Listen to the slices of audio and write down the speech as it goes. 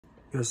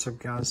What's up,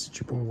 guys? It's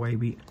your boy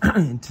Wavy.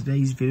 In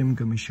today's video, I'm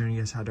going to be showing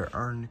you guys how to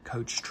earn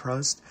coach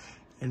trust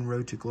in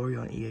Road to Glory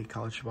on EA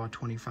College Football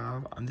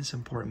 25. This is an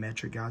important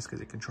metric, guys,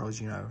 because it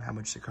controls, how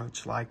much the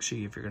coach likes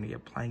you, if you're going to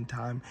get playing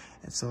time,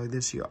 and stuff like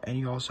this. And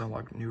you also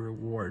unlock new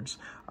rewards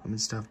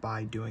and stuff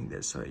by doing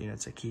this. So,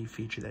 it's a key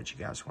feature that you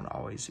guys want to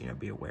always,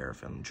 be aware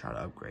of and try to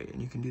upgrade.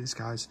 And you can do this,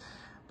 guys,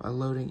 by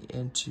loading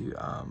into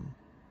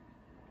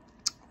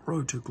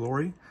Road to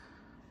Glory.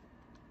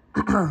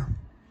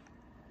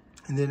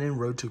 And then in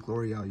Road to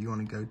Glory, you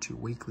want to go to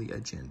Weekly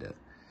Agenda.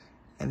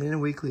 And then in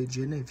Weekly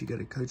Agenda, if you go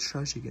to Coach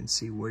Trust, you can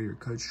see where your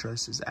Coach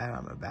Trust is at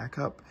on the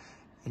backup.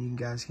 And you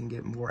guys can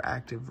get more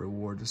active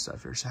rewards and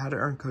stuff here. So how to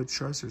earn Coach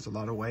Trust, there's a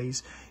lot of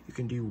ways. You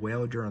can do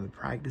well during the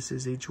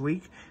practices each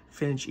week,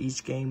 finish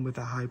each game with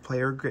a high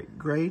player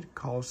grade,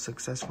 call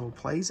successful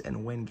plays,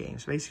 and win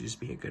games. Basically, just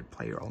be a good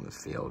player on the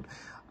field.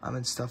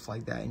 And stuff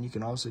like that. And you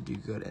can also do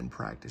good in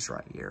practice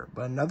right here.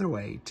 But another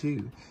way, too,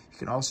 you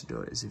can also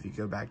do it is if you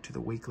go back to the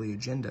Weekly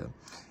Agenda,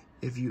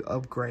 if you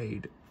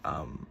upgrade,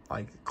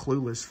 like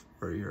Clueless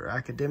for your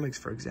academics,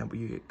 for example,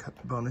 you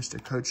get bonus to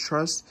Coach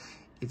Trust.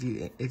 If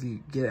you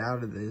get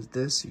out of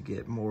this, you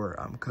get more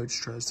Coach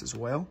Trust as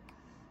well.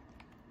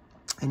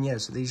 And yeah,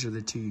 so these are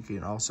the two you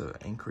can also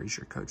increase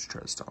your Coach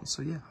Trust on.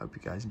 So yeah, hope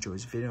you guys enjoy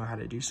this video on how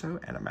to do so,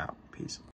 and I'm out. Peace.